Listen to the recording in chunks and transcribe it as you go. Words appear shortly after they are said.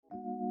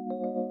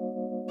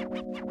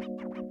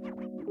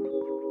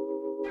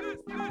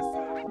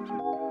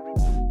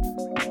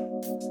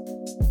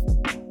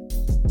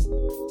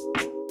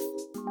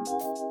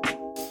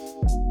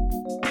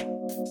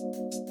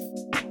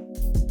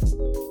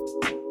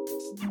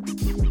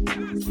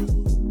I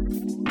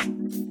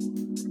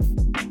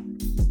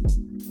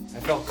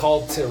felt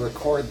called to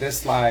record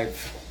this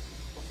live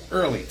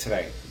early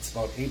today. It's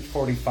about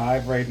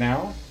 8:45 right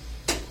now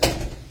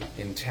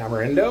in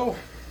Tamarindo.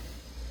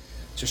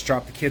 Just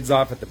dropped the kids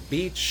off at the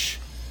beach.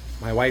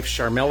 My wife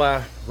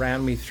Sharmila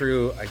ran me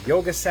through a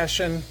yoga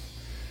session.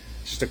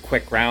 Just a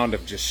quick round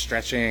of just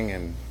stretching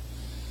and,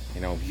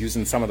 you know,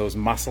 using some of those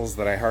muscles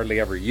that I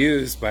hardly ever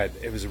use, but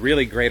it was a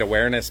really great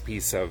awareness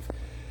piece of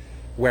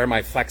where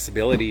my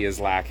flexibility is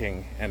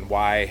lacking and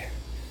why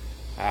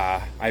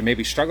I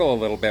maybe struggle a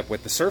little bit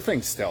with the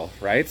surfing still,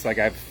 right? It's like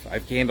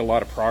I've gained a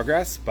lot of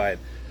progress, but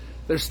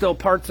there's still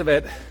parts of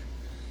it.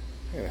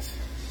 Look at this.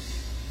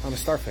 I'm a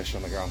starfish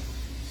on the ground.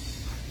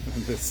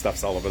 This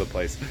stuff's all over the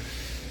place.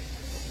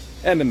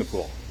 And in the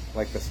pool,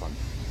 like this one.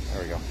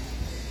 There we go.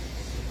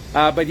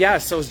 But yeah,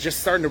 so it's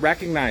just starting to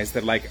recognize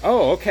that, like,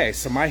 oh, okay,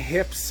 so my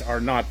hips are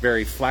not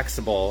very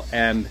flexible,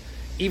 and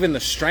even the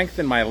strength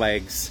in my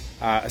legs,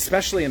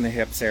 especially in the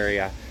hips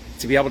area,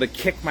 to be able to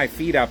kick my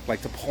feet up,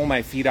 like to pull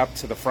my feet up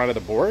to the front of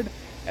the board,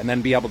 and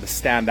then be able to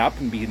stand up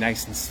and be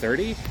nice and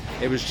sturdy.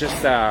 It was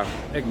just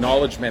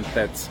acknowledgement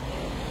that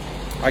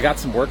I got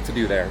some work to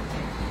do there.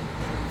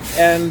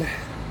 And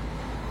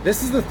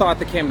this is the thought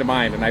that came to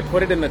mind, and I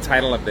put it in the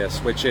title of this,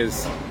 which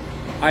is,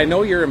 I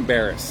know you're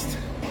embarrassed.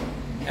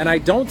 And I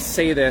don't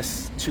say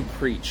this to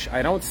preach.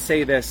 I don't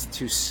say this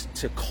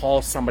to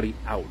call somebody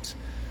out.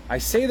 I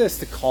say this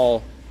to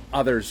call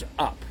others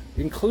up,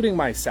 including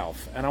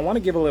myself. And I want to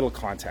give a little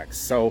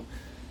context. So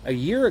about a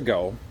year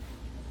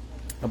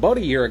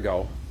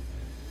ago,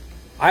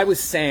 I was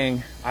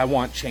saying I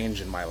want change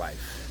in my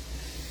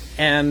life.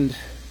 And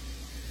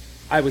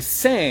I was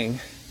saying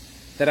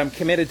that I'm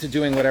committed to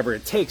doing whatever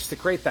it takes to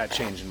create that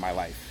change in my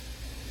life.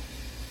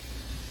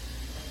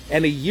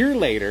 And a year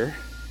later,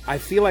 I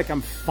feel like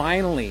I'm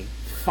finally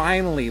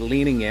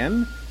leaning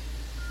in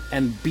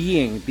and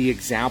being the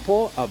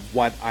example of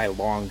what I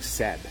long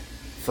said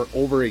for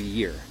over a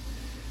year.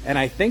 And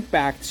I think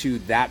back to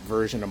that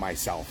version of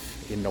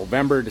myself in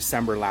November,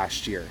 December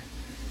last year.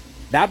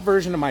 That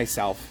version of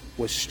myself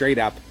was straight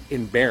up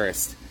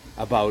embarrassed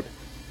about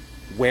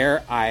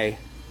where I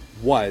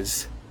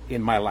was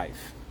in my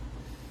life.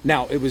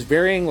 Now, it was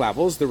varying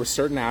levels. There were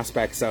certain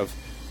aspects of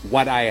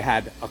what I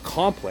had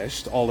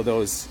accomplished, all of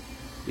those,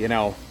 you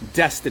know,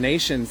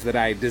 destinations that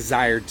I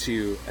desired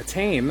to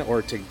attain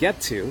or to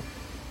get to,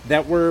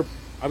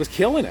 I was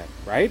killing it,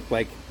 right?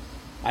 Like,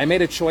 I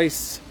made a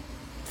choice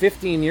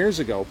 15 years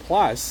ago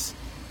plus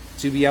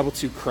to be able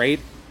to create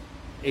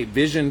a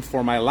vision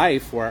for my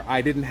life where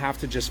I didn't have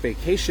to just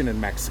vacation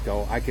in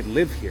Mexico, I could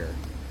live here.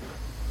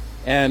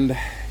 And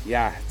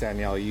yeah,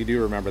 Danielle, you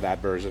do remember that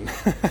version.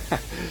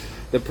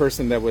 The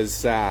person that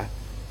was a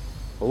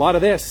lot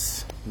of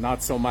this,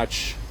 not so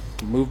much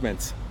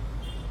movement.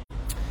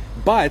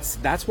 But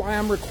that's why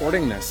I'm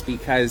recording this,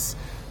 because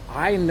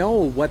I know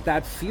what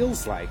that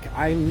feels like.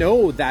 I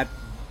know that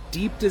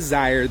deep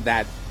desire,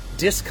 that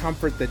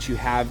discomfort that you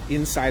have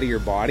inside of your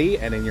body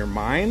and in your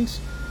mind,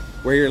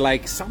 where you're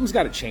like, something's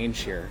got to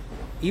change here.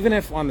 Even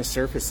if on the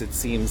surface it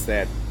seems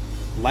that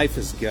life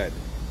is good,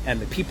 and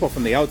the people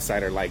from the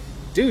outside are like,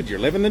 dude, you're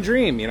living the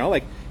dream, you know?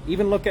 Like,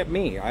 even look at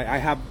me. I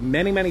have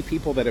many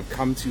people that have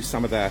come to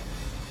some of the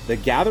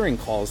gathering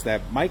calls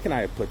that Mike and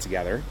I have put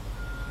together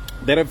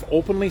that have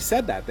openly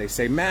said that. They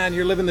say, man,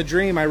 you're living the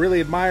dream. I really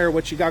admire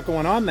what you got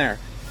going on there.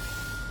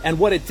 And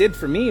what it did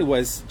for me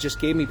was just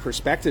gave me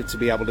perspective to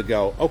be able to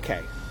go,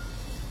 okay,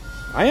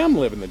 I am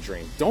living the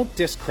dream. Don't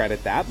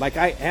discredit that. Like,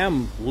 I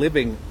am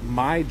living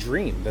my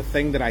dream, the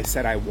thing that I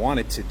said I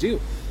wanted to do.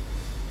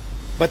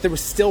 But there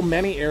was still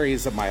many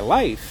areas of my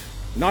life,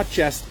 not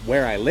just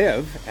where I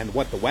live and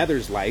what the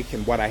weather's like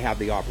and what I have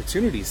the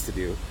opportunities to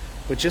do,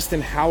 but just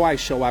in how I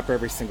show up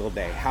every single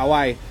day, how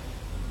I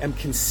am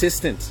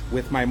consistent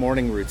with my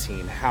morning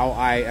routine, how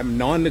I am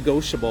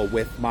non-negotiable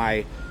with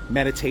my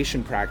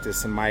meditation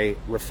practice and my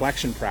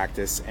reflection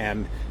practice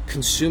and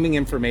consuming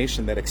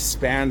information that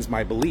expands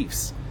my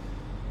beliefs,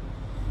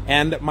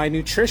 and my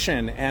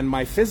nutrition and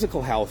my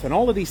physical health and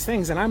all of these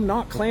things. And I'm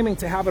not claiming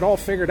to have it all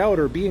figured out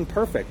or being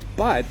perfect,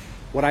 but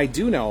what I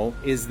do know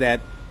is that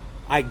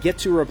I get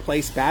to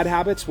replace bad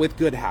habits with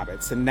good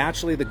habits, and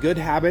naturally the good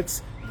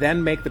habits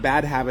then make the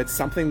bad habits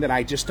something that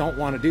I just don't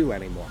want to do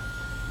anymore.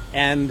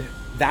 And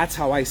that's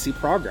how I see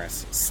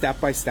progress,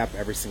 step by step,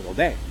 every single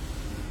day.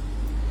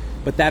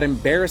 But that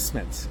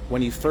embarrassment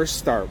when you first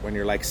start, when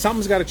you're like,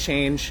 something's got to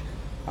change,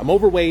 I'm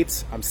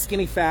overweight, I'm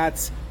skinny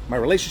fat, my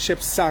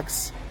relationship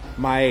sucks,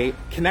 my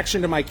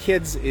connection to my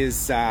kids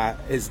is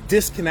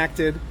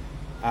disconnected,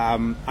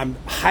 I'm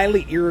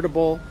highly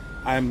irritable,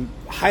 I'm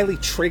highly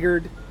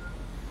triggered,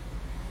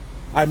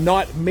 I'm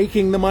not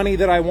making the money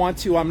that I want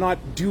to, I'm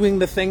not doing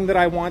the thing that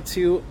I want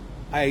to,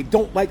 I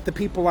don't like the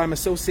people I'm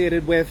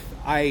associated with,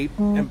 I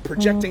am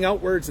projecting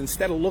outwards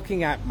instead of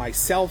looking at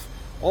myself,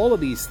 all of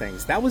these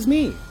things. That was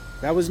me.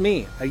 That was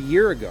me a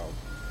year ago.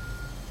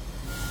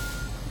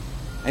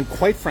 And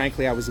quite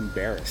frankly, I was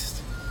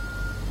embarrassed.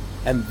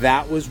 And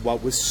that was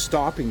what was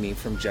stopping me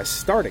from just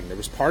starting. There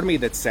was part of me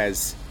that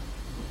says,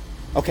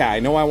 okay, I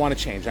know I want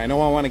to change. I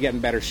know I want to get in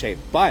better shape,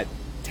 but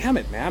damn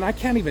it, man, I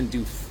can't even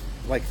do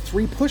like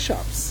 3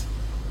 push-ups.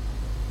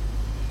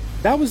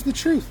 That was the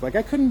truth. Like,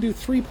 I couldn't do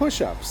 3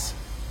 push-ups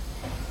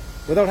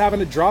without having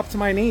to drop to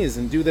my knees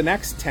and do the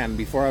next 10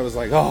 before I was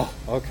like, oh,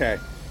 okay.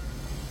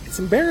 It's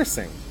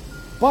embarrassing,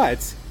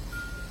 but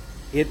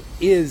it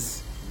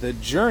is the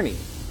journey.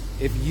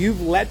 If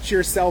you've let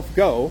yourself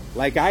go,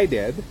 like I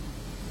did,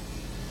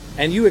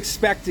 and you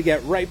expect to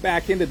get right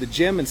back into the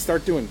gym and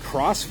start doing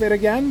CrossFit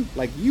again,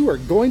 like, you are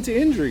going to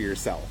injure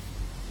yourself.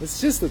 It's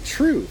just the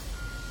truth.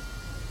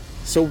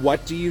 So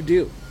what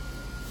do?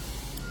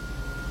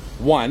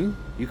 1,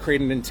 you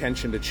create an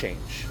intention to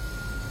change.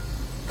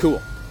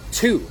 Cool.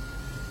 2,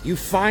 you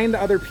find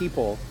other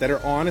people that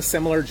are on a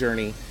similar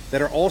journey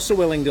that are also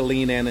willing to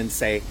lean in and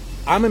say,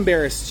 I'm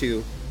embarrassed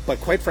too,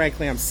 but quite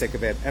frankly, I'm sick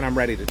of it and I'm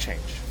ready to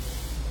change.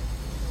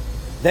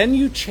 Then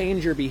you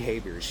change your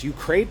behaviors. You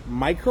create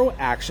micro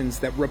actions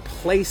that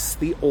replace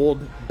the old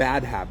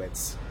bad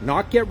habits.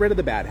 Not get rid of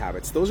the bad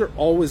habits. Those are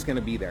always going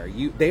to be there.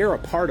 They are a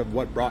part of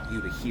what brought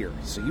you to here.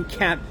 So you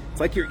can't, it's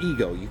like your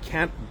ego. You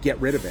can't get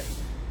rid of it.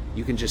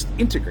 You can just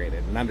integrate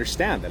it and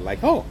understand that,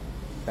 like, oh,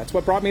 that's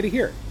what brought me to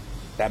here.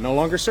 That no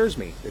longer serves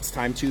me. It's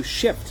time to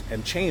shift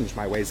and change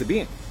my ways of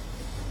being.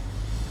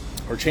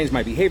 Or change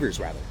my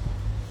behaviors, rather.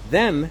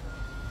 Then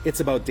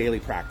it's about daily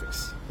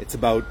practice. It's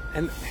about,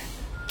 and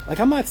like,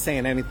 I'm not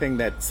saying anything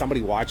that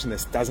somebody watching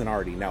this doesn't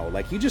already know.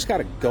 Like, you just got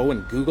to go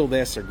and Google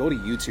this or go to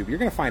YouTube. You're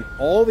going to find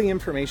all the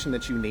information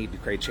that you need to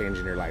create change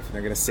in your life. And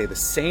they're going to say the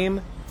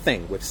same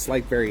thing with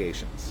slight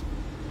variations.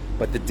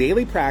 But the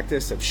daily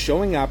practice of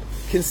showing up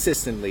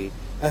consistently,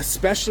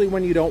 especially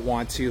when you don't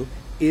want to,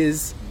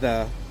 is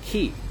the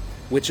key.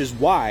 Which is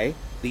why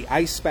the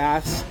ice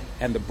baths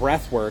and the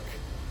breath work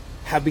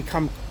have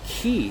become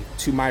key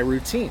to my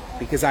routine.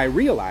 Because I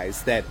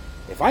realize that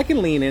if I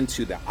can lean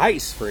into the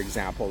ice, for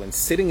example, and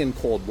sitting in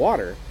cold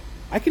water,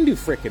 I can do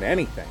frickin'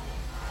 anything.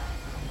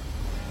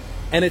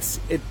 And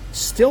it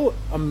still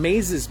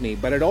amazes me,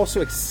 but it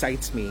also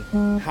excites me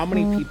how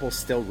many people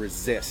still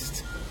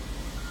resist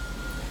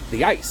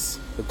the ice,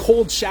 the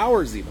cold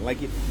showers even. Like,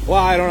 well,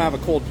 I don't have a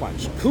cold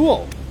plunge.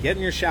 Cool. Get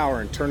in your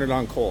shower and turn it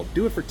on cold.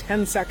 Do it for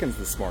 10 seconds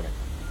this morning.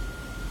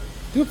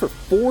 Do it for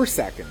 4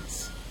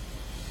 seconds.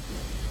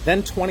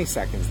 Then 20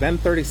 seconds, then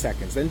 30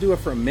 seconds, then do it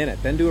for a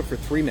minute, then do it for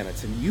 3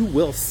 minutes, and you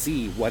will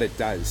see what it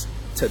does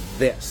to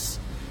this.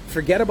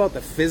 Forget about the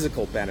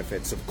physical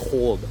benefits of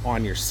cold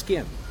on your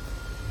skin.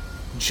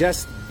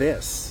 Just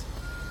this,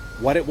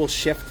 what it will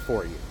shift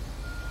for you,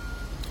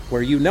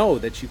 where you know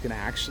that you can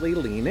actually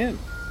lean in.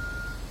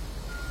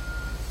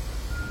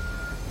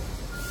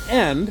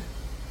 And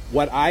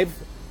what I've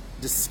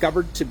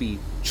discovered to be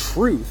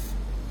truth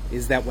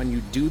is that when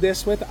you do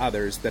this with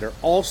others that are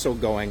also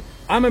going,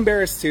 I'm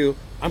embarrassed too,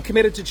 I'm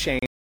committed to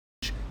change.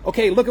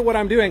 Okay, look at what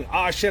I'm doing.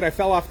 Oh shit, I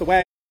fell off the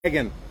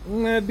wagon.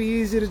 It'd be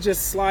easy to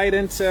just slide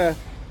into,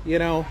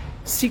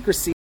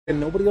 secrecy and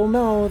nobody will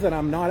know that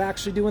I'm not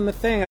actually doing the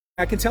thing.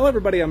 I can tell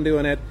everybody I'm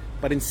doing it,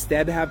 but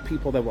instead have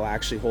people that will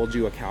actually hold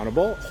you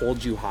accountable,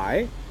 hold you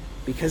high,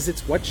 because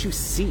it's what you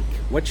seek.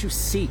 What you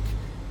seek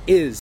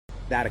is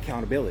that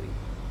accountability.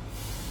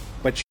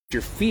 But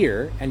your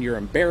fear and your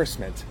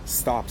embarrassment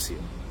stops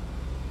you.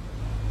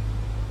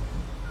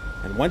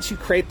 And once you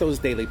create those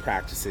daily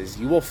practices,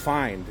 you will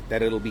find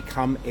that it'll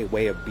become a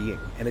way of being.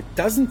 And it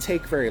doesn't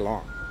take very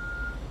long.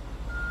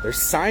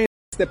 There's science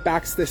that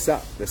backs this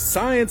up. The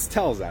science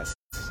tells us,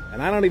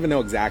 and I don't even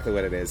know exactly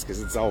what it is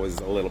because it's always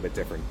a little bit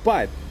different,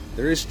 but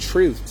there is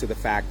truth to the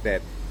fact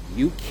that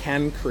you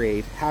can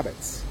create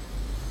habits.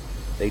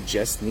 They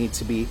just need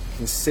to be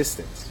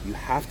consistent. You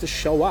have to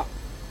show up.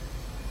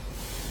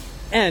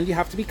 And you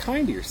have to be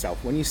kind to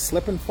yourself when you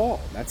slip and fall.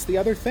 That's the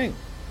other thing.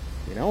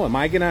 Am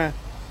I going to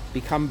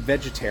become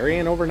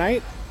vegetarian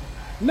overnight?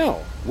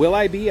 No. Will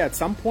I be at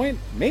some point?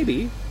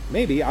 Maybe.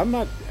 I'm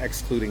not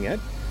excluding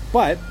it.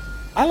 But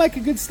I like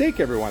a good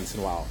steak every once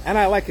in a while. And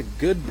I like a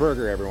good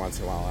burger every once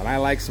in a while. And I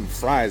like some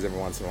fries every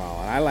once in a while.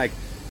 And I like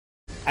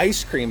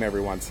ice cream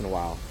every once in a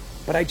while.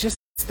 But I just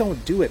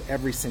don't do it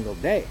every single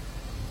day.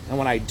 And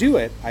when I do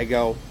it, I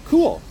go,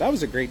 cool, that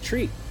was a great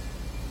treat.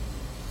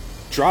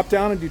 Drop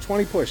down and do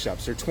 20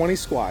 push-ups or 20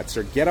 squats,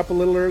 or get up a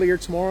little earlier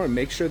tomorrow and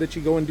make sure that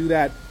you go and do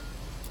that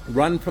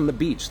run from the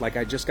beach like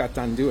I just got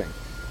done doing.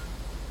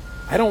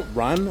 I don't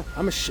run.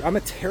 I'm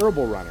a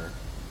terrible runner.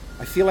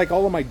 I feel like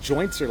all of my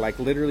joints are like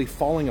literally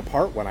falling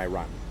apart when I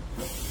run.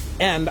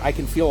 And I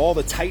can feel all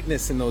the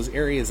tightness in those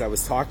areas I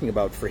was talking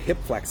about for hip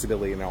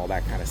flexibility and all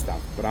that kind of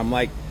stuff. But I'm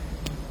like,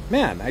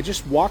 man, I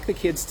just walk the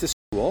kids to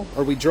school,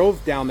 or we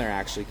drove down there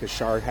actually because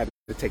Shar had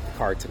to take the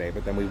car today,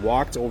 but then we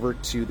walked over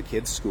to the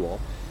kids' school.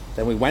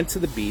 Then we went to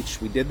the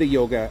beach. We did the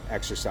yoga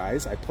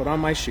exercise. I put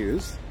on my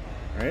shoes,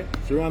 right?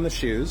 Threw on the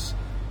shoes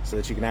so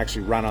that you can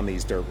actually run on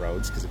these dirt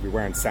roads, because if you're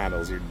wearing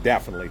sandals, you're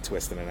definitely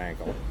twisting an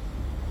ankle.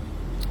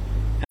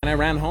 And I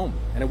ran home,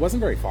 and it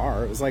wasn't very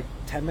far. It was like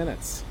 10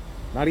 minutes,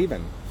 not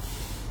even.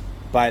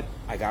 But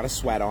I got a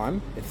sweat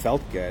on. It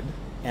felt good.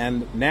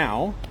 And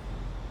now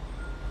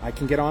I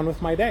can get on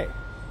with my day.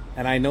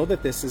 And I know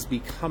that this is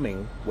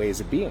becoming ways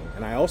of being.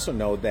 And I also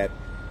know that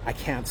I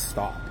can't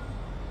stop.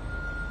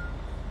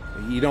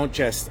 You don't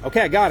just,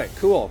 okay, I got it,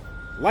 cool.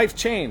 Life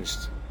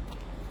changed.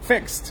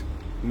 Fixed.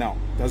 No,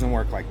 it doesn't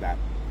work like that.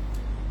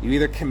 You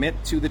either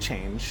commit to the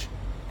change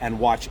and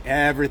watch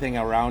everything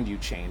around you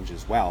change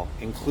as well,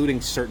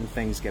 including certain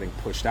things getting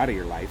pushed out of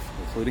your life,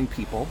 including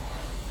people,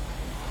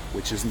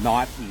 which is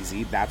not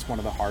easy. That's one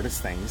of the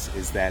hardest things,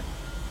 is that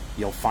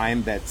you'll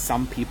find that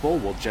some people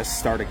will just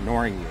start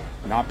ignoring you,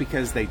 not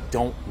because they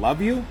don't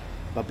love you,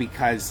 but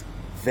because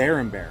they're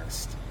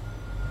embarrassed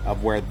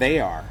of where they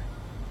are,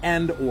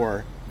 and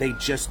or they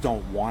just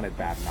don't want it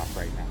bad enough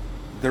right now.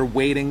 They're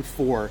waiting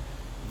for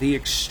the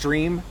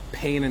extreme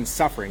pain and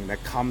suffering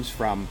that comes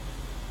from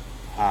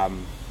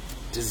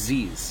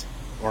disease,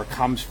 or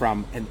comes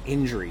from an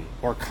injury,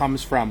 or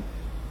comes from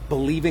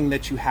believing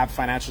that you have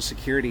financial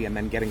security and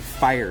then getting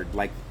fired.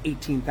 Like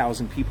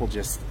 18,000 people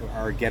just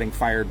are getting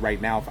fired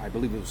right now. I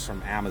believe it was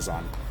from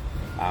Amazon.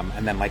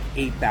 And then like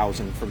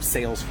 8,000 from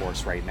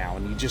Salesforce right now.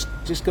 And you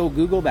just go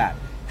Google that.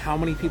 How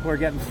many people are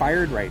getting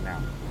fired right now?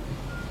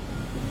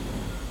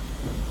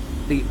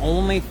 The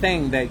only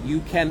thing that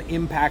you can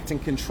impact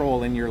and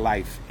control in your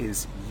life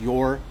is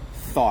your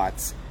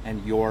thoughts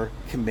and your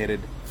committed,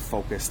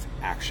 focused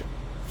action.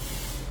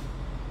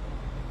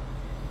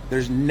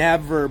 There's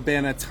never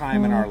been a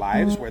time in our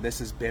lives where this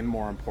has been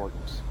more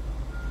important,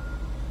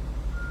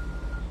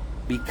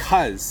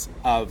 because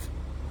of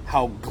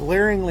how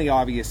glaringly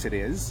obvious it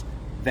is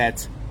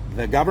that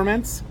the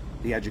government,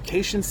 the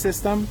education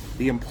system,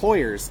 the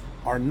employers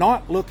are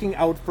not looking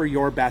out for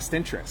your best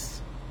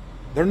interests.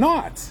 They're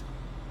not.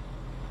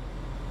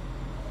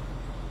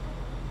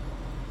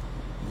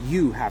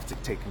 You have to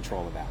take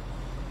control of that.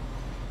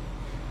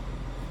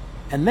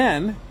 And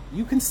then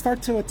you can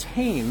start to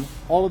attain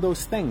all of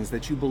those things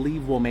that you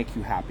believe will make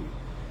you happy.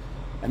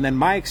 And then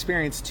my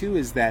experience too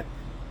is that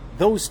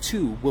those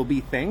too will be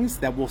things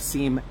that will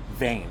seem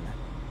vain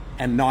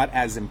and not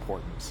as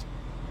important.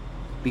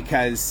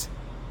 Because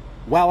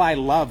while I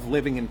love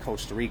living in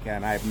Costa Rica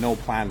and I have no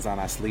plans on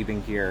us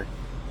leaving here,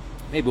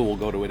 maybe we'll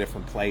go to a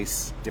different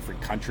place,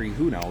 different country,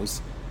 who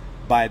knows.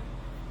 But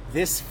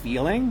this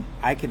feeling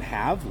I can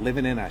have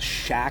living in a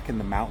shack in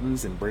the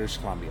mountains in British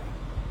Columbia,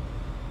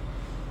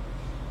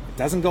 it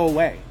doesn't go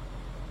away.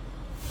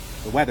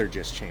 The weather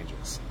just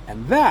changes.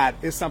 And that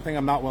is something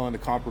I'm not willing to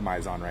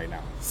compromise on right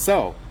now.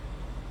 So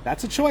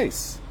that's a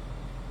choice.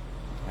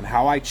 And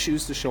how I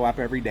choose to show up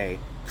every day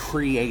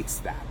creates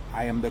that.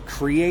 I am the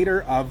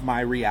creator of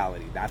my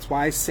reality. That's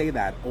why I say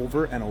that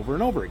over and over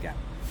and over again.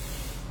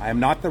 I am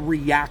not the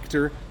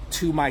reactor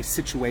to my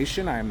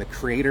situation. I am the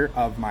creator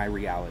of my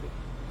reality.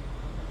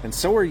 And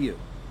so are you.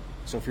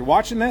 So if you're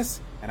watching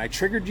this and I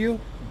triggered you,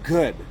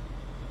 good.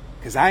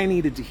 Because I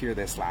needed to hear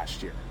this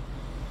last year.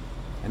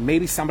 And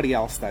maybe somebody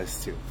else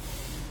does too.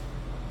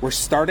 We're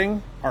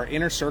starting our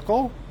inner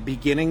circle,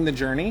 beginning the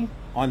journey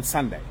on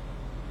Sunday.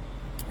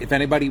 If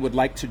anybody would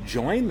like to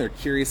join, they're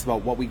curious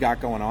about what we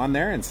got going on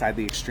there inside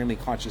the Extremely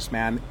Conscious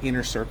Man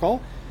inner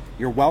circle,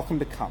 you're welcome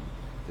to come.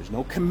 There's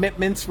no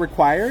commitments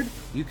required.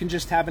 You can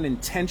just have an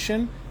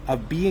intention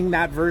of being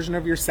that version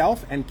of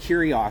yourself and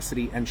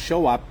curiosity, and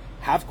show up,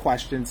 have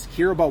questions,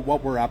 hear about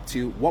what we're up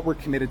to, what we're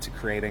committed to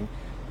creating,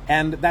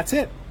 and that's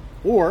it.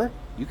 Or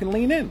you can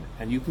lean in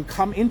and you can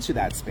come into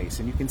that space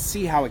and you can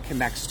see how it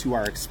connects to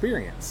our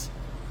experience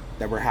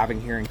that we're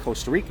having here in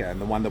Costa Rica and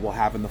the one that we'll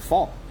have in the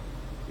fall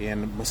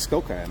in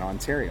Muskoka in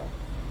Ontario.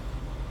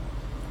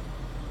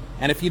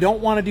 And if you don't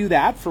want to do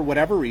that for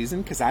whatever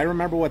reason, because I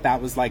remember what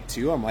that was like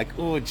too, I'm like,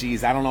 oh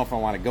geez, I don't know if I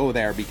want to go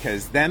there,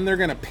 because then they're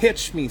going to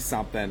pitch me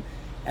something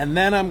and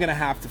then I'm going to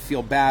have to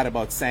feel bad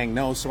about saying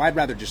no, so I'd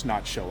rather just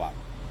not show up.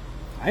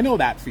 I know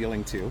that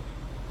feeling too.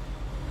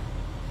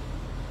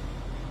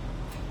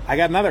 I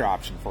got another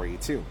option for you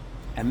too.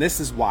 And this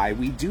is why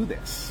we do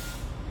this.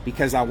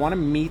 Because I want to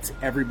meet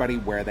everybody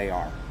where they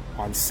are.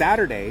 On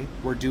Saturday,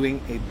 we're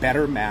doing a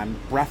Better Man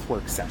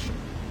breathwork session.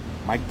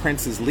 Mike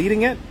Prince is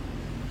leading it.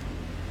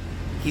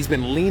 He's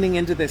been leaning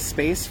into this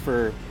space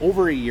for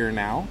over a year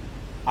now.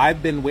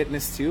 I've been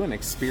witness to and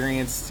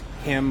experienced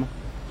him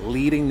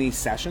leading these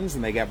sessions,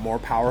 and they get more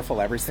powerful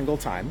every single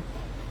time.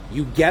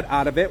 You get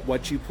out of it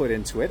what you put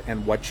into it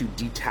and what you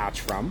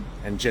detach from,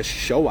 and just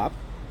show up.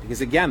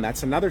 Because again,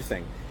 that's another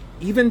thing.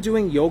 Even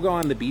doing yoga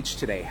on the beach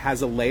today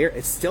has a layer,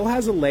 it still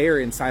has a layer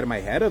inside of my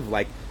head of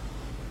like,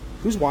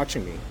 who's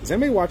watching me? Is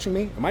anybody watching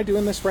me? Am I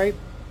doing this right?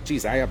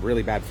 Geez, I have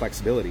really bad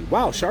flexibility.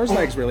 Wow, Char's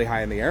leg's really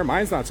high in the air.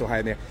 Mine's not so high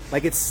in the air.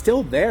 Like, it's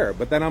still there,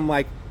 but then I'm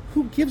like,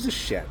 who gives a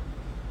shit?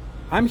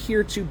 I'm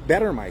here to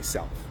better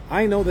myself.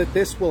 I know that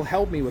this will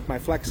help me with my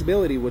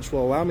flexibility, which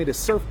will allow me to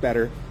surf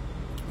better,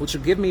 which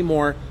will give me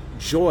more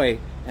joy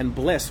and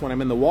bliss when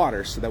I'm in the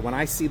water, so that when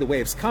I see the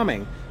waves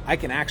coming, I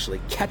can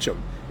actually catch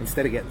them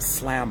instead of getting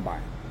slammed by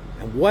them.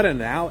 And what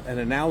an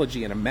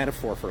analogy and a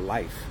metaphor for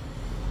life.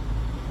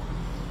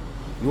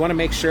 You want to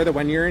make sure that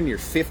when you're in your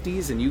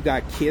 50s and you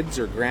got kids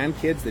or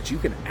grandkids, that you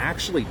can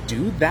actually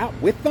do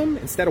that with them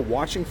instead of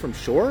watching from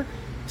shore.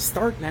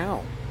 Start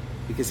now.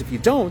 Because if you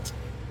don't,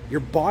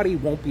 your body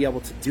won't be able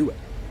to do it.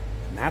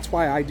 And that's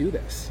why I do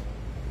this.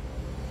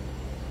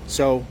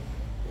 So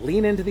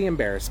lean into the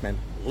embarrassment,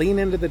 lean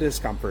into the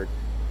discomfort,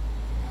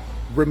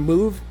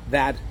 remove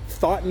that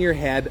thought in your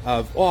head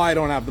of, oh, I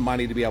don't have the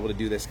money to be able to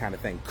do this kind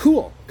of thing.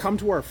 Cool. Come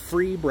to our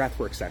free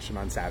breathwork session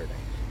on Saturday.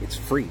 It's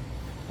free.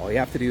 All you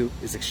have to do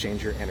is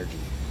exchange your energy.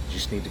 You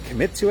just need to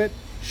commit to it,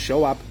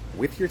 show up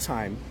with your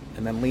time,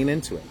 and then lean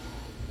into it.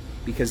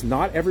 Because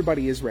not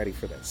everybody is ready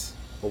for this.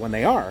 But when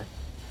they are,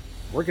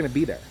 we're going to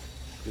be there.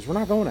 Because we're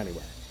not going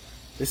anywhere.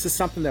 This is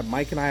something that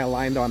Mike and I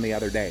aligned on the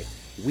other day.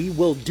 We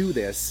will do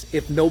this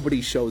if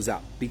nobody shows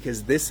up,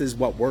 because this is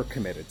what we're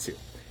committed to.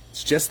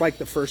 It's just like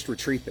the first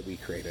retreat that we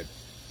created.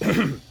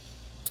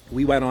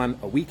 We went on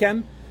a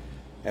weekend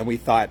and we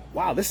thought,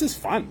 wow, this is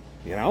fun.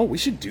 You know, we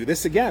should do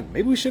this again.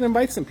 Maybe we should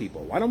invite some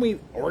people. Why don't we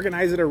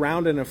organize it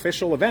around an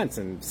official event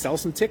and sell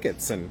some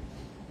tickets? And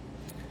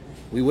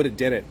we would have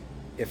did it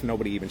if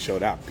nobody even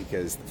showed up,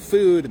 because the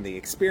food and the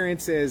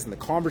experiences and the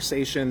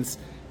conversations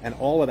and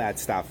all of that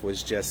stuff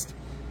was just,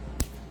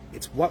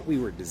 it's what we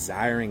were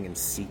desiring and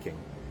seeking.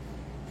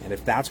 And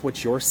if that's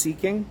what you're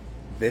seeking,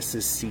 this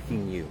is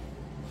seeking you.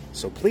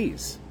 So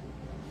please,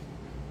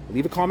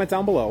 leave a comment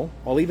down below.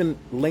 I'll even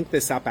link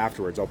this up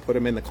afterwards. I'll put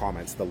them in the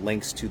comments, the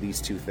links to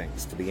these two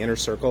things, to the Inner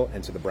Circle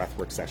and to the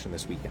breathwork session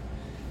this weekend.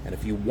 And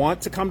if you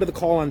want to come to the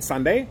call on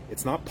Sunday,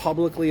 it's not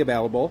publicly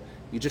available.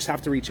 You just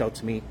have to reach out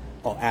to me.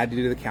 I'll add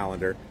you to the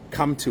calendar.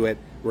 Come to it.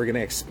 We're going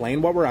to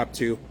explain what we're up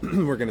to.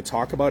 We're going to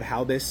talk about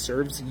how this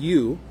serves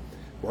you.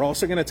 We're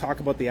also going to talk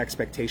about the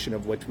expectation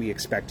of what we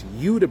expect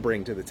you to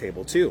bring to the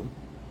table too.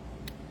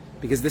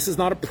 Because this is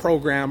not a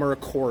program or a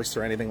course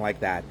or anything like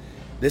that.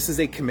 This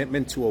is a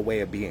commitment to a way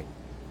of being.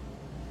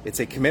 It's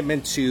a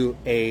commitment to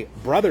a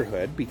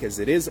brotherhood, because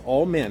it is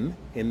all men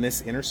in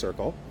this inner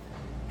circle.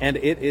 And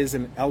it is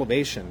an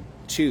elevation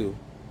to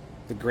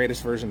the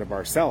greatest version of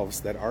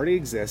ourselves that already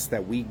exists,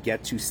 that we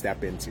get to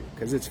step into.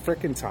 Because it's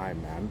frickin'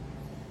 time, man.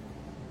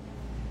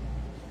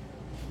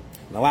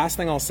 And the last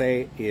thing I'll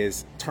say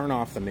is turn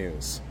off the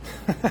news.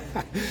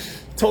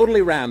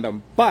 Totally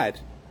random, but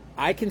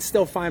I can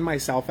still find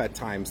myself at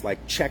times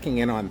like checking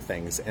in on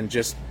things and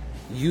just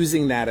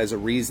using that as a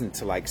reason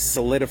to like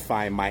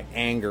solidify my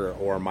anger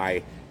or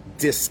my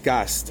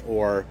disgust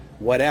or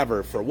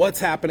whatever for what's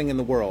happening in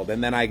the world.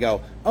 And then I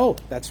go, oh,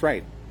 that's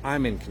right,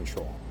 I'm in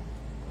control.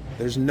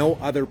 There's no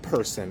other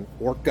person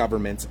or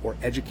government or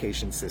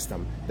education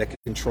system that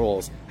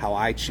controls how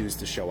I choose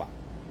to show up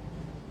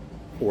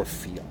or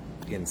feel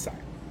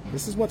inside.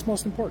 This is what's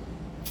most important.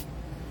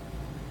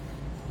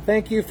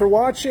 Thank you for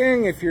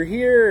watching. If you're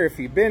here, if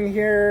you've been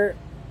here,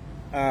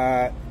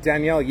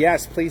 Danielle,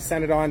 yes, please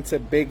send it on to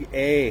Big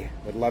A.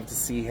 Would love to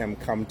see him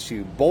come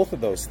to both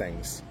of those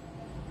things.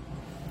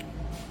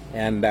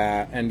 And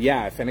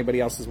yeah, if anybody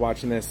else is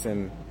watching this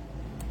and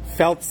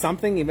felt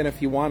something, even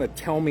if you want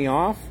to tell me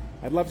off,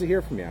 I'd love to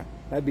hear from you.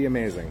 That'd be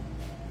amazing.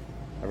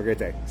 Have a great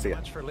day. See ya.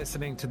 Thanks for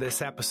listening to this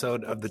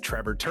episode of The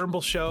Trevor Turnbull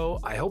Show.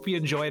 I hope you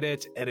enjoyed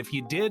it. And if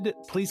you did,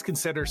 please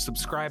consider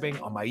subscribing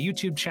on my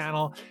YouTube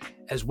channel,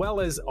 as well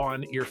as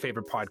on your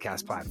favorite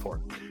podcast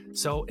platform.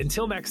 So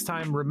until next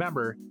time,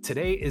 remember,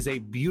 today is a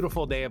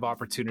beautiful day of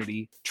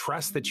opportunity.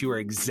 Trust that you are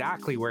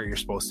exactly where you're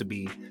supposed to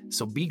be.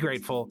 So be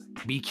grateful,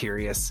 be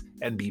curious,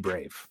 and be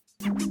brave.